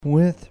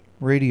With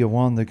Radio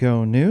on the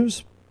Go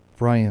News,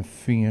 Brian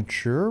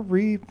Fincher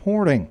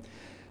reporting.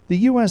 The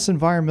U.S.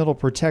 Environmental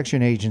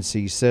Protection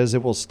Agency says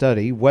it will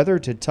study whether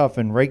to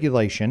toughen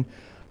regulation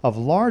of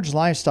large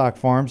livestock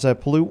farms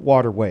that pollute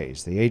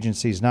waterways. The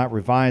agency has not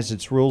revised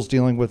its rules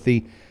dealing with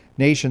the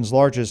nation's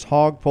largest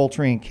hog,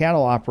 poultry, and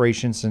cattle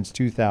operations since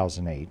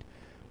 2008.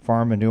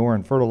 Farm manure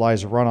and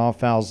fertilizer runoff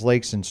fouls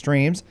lakes and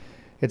streams.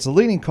 It's a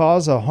leading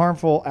cause of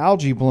harmful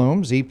algae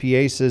blooms.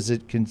 EPA says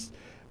it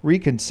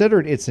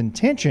reconsidered its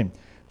intention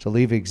to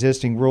leave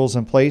existing rules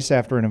in place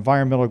after an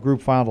environmental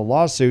group filed a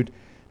lawsuit.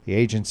 The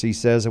agency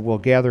says it will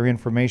gather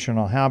information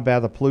on how bad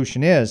the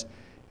pollution is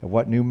and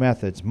what new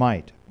methods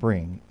might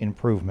bring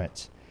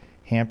improvements.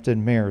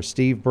 Hampton Mayor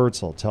Steve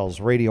Bertzel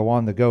tells Radio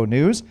on the Go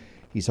News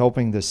he's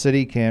hoping the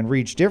city can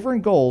reach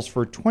different goals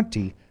for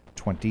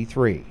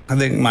 2023. I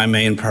think my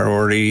main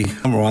priority,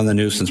 number one, the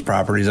nuisance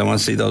properties. I want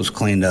to see those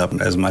cleaned up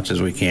as much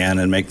as we can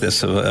and make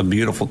this a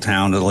beautiful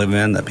town to live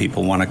in that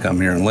people want to come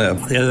here and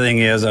live. The other thing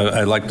is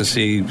I'd like to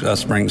see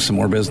us bring some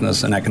more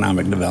business and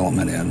economic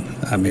development in.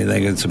 I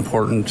think it's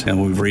important,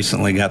 and we've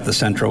recently got the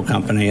Centro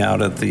Company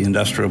out at the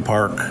industrial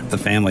park, the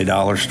Family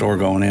Dollar store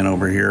going in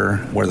over here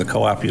where the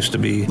co-op used to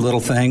be. Little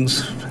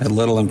things and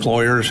little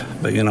employers,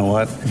 but you know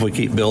what? If we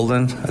keep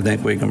building, I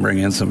think we can bring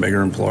in some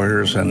bigger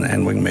employers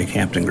and we can make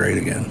Hampton great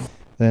again.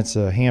 That's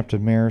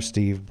Hampton Mayor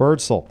Steve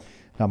Bertzel.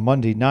 Now,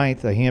 Monday night,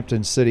 the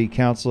Hampton City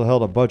Council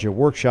held a budget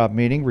workshop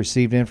meeting,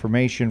 received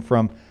information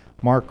from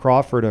Mark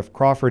Crawford of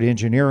Crawford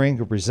Engineering,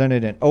 who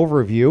presented an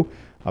overview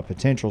of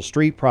potential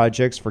street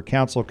projects for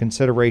council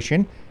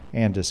consideration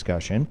and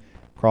discussion.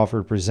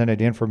 Crawford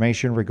presented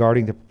information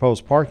regarding the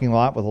proposed parking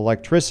lot with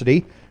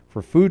electricity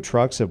for food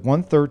trucks at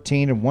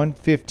 113 and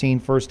 115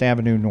 First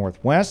Avenue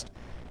Northwest.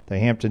 The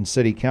Hampton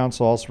City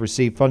Council also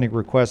received funding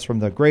requests from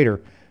the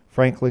Greater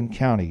Franklin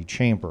County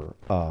Chamber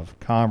of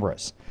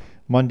Commerce.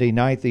 Monday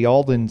night, the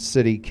Alden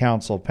City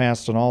Council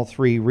passed on all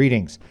three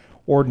readings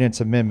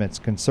ordinance amendments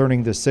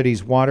concerning the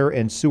city's water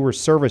and sewer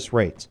service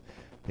rates.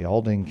 The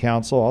Alden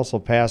Council also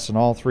passed on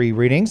all three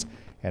readings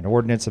an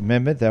ordinance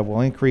amendment that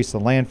will increase the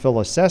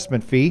landfill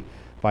assessment fee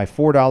by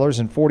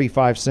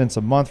 $4.45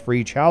 a month for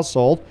each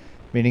household,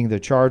 meaning the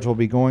charge will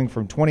be going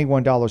from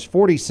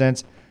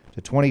 $21.40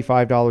 to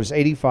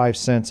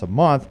 $25.85 a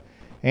month.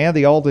 And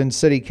the Alden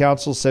City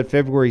Council set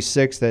February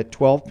 6th at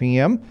 12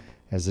 p.m.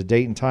 as the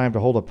date and time to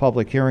hold a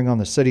public hearing on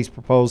the city's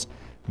proposed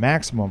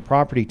maximum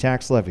property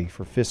tax levy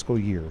for fiscal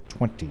year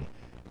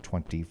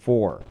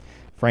 2024.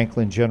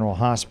 Franklin General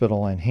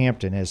Hospital in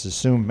Hampton has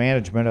assumed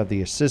management of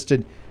the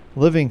assisted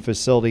living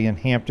facility in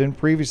Hampton,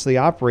 previously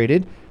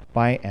operated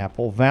by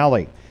Apple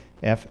Valley.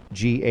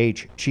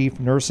 FGH Chief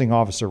Nursing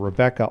Officer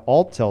Rebecca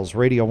Alt tells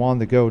Radio on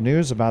the Go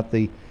News about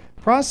the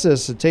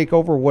process to take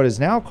over what is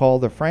now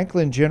called the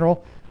Franklin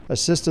General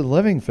Assisted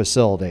Living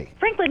Facility.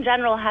 Franklin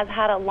General has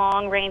had a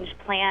long-range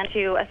plan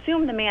to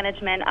assume the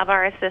management of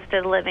our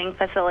assisted living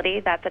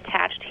facility that's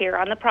attached here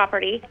on the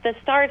property. The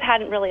stars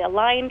hadn't really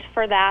aligned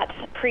for that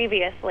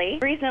previously.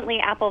 Recently,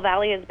 Apple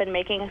Valley has been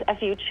making a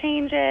few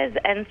changes,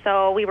 and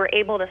so we were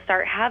able to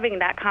start having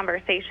that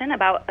conversation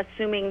about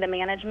assuming the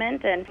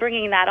management and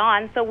bringing that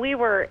on. So we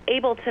were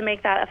able to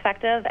make that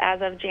effective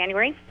as of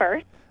January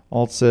 1st.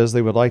 Alt says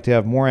they would like to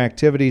have more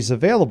activities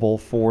available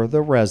for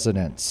the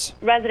residents.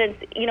 Residents,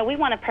 we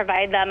want to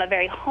provide them a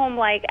very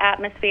home-like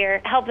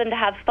atmosphere, help them to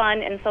have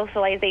fun and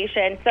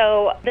socialization.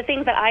 So the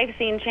things that I've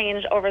seen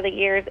change over the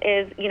years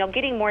is,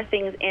 getting more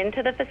things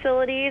into the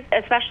facilities,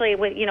 especially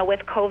with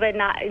COVID,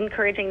 not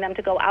encouraging them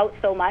to go out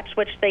so much,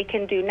 which they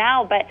can do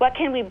now, but what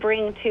can we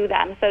bring to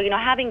them? So,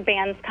 having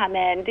bands come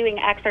in, doing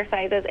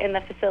exercises in the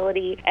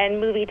facility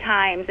and movie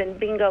times and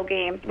bingo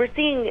games. We're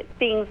seeing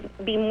things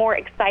be more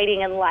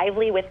exciting and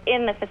lively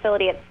within the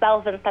facility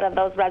itself instead of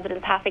those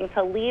residents having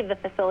to leave the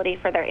facility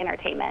for their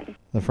entertainment.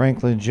 The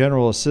Franklin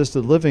General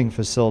Assisted Living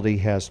Facility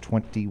has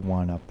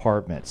 21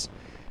 apartments.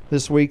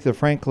 This week, the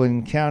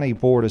Franklin County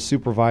Board of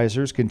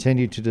Supervisors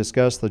continued to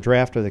discuss the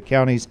draft of the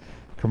county's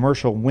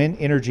Commercial Wind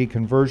Energy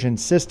Conversion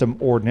System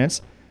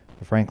Ordinance.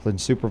 The Franklin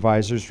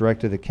supervisors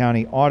directed the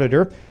county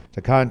auditor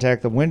to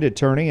contact the wind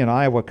attorney and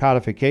Iowa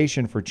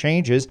Codification for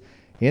changes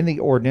in the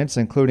ordinance,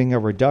 including a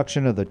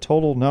reduction of the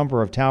total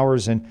number of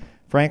towers in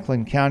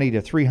Franklin County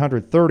to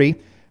 330,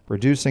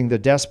 reducing the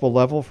decibel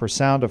level for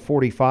sound to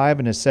 45,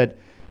 and has set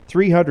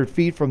 300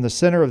 feet from the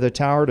center of the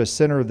tower to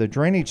center of the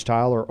drainage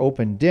tile or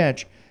open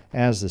ditch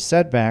as the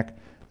setback.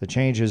 The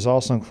changes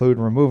also include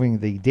removing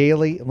the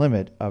daily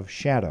limit of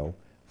shadow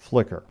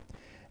flicker.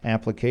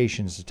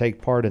 Applications to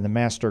take part in the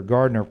Master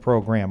Gardener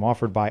program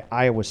offered by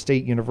Iowa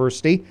State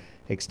University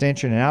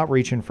Extension and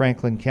Outreach in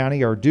Franklin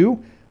County are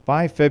due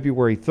by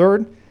February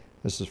 3rd.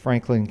 This is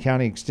Franklin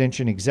County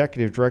Extension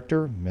Executive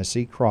Director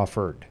Missy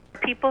Crawford.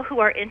 People who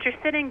are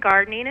interested in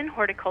gardening and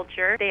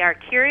horticulture, they are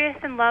curious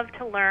and love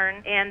to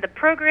learn, and the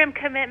program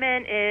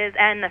commitment is,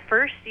 in the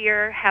first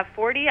year, have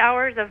 40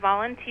 hours of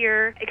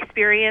volunteer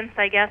experience,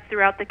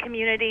 throughout the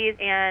communities,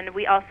 and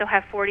we also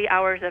have 40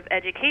 hours of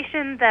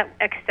education that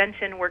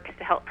Extension works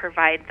to help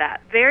provide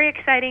that. Very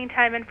exciting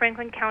time in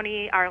Franklin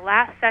County. Our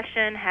last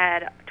session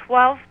had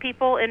 12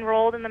 people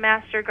enrolled in the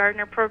Master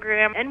Gardener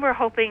program, and we're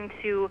hoping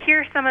to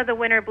cure some of the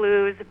winter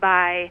blues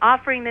by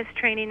offering this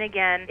training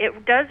again.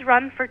 It does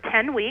run for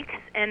 10 weeks,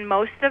 and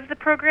most of the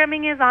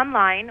programming is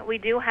online. We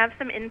do have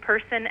some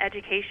in-person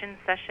education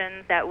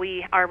sessions that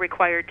we are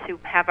required to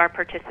have our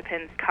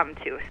participants come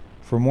to.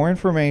 For more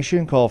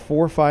information, call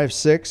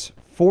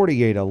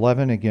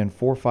 456-4811, again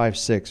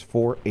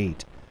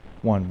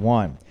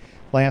 456-4811.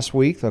 Last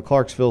week, the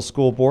Clarksville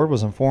School Board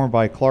was informed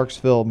by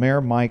Clarksville Mayor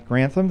Mike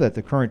Grantham that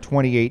the current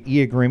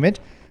 28E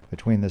agreement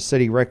between the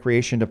City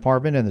Recreation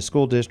Department and the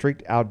school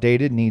district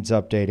outdated, needs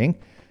updating.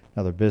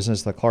 Another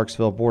business, the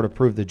Clarksville Board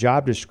approved the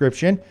job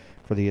description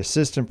for the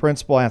Assistant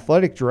Principal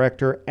Athletic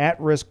Director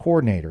At-Risk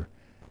Coordinator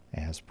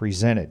as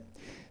presented.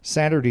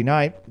 Saturday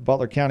night,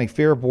 Butler County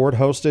Fair Board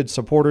hosted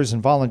supporters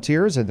and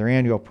volunteers at their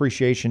annual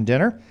appreciation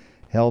dinner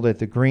held at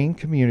the Green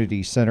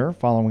Community Center.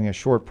 Following a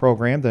short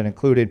program that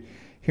included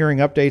hearing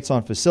updates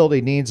on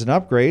facility needs and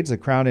upgrades, the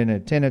crowd in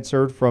attendance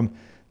heard from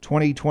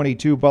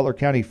 2022 Butler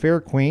County Fair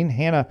Queen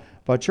Hannah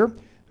Butcher,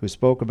 who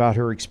spoke about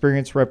her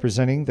experience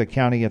representing the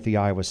county at the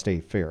Iowa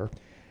State Fair.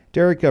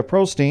 Derek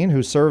Prostein,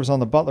 who serves on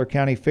the Butler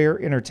County Fair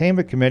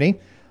Entertainment Committee,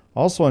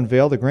 also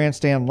unveiled the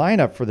grandstand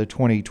lineup for the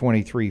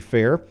 2023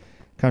 fair.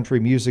 Country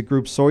music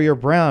group Sawyer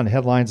Brown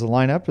headlines the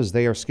lineup as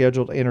they are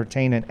scheduled to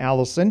entertain in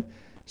Allison,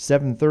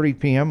 7:30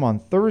 p.m. on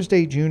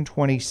Thursday, June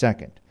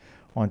 22nd.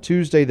 On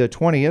Tuesday, the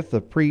 20th,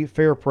 the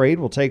pre-fair parade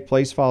will take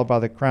place, followed by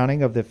the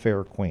crowning of the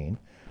Fair Queen.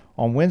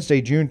 On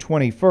Wednesday, June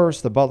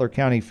 21st, the Butler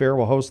County Fair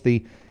will host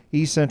the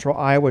East Central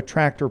Iowa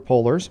Tractor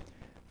Pullers.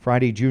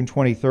 Friday, June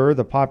 23rd,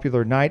 the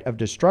popular Night of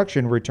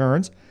Destruction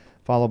returns,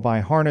 followed by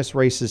harness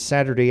races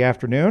Saturday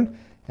afternoon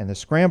and the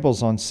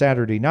scrambles on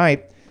Saturday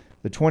night.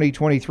 The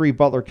 2023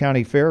 Butler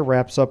County Fair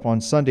wraps up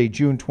on Sunday,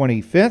 June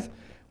 25th,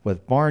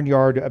 with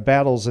barnyard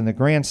battles in the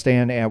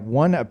grandstand at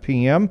 1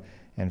 p.m.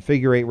 and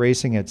figure eight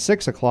racing at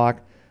 6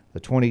 o'clock. The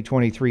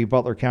 2023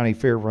 Butler County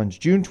Fair runs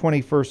June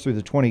 21st through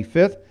the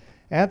 25th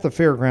at the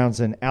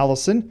fairgrounds in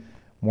Allison.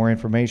 More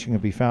information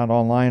can be found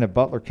online at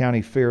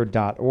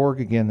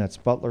butlercountyfair.org. Again, that's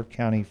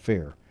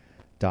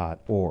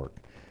butlercountyfair.org.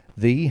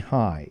 The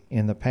high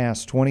in the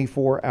past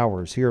 24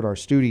 hours here at our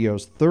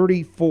studios,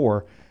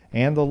 34,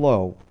 and the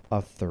low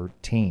of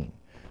 13.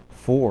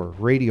 For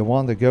Radio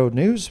On The Go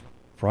News,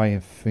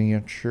 Brian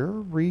Fincher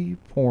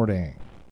reporting.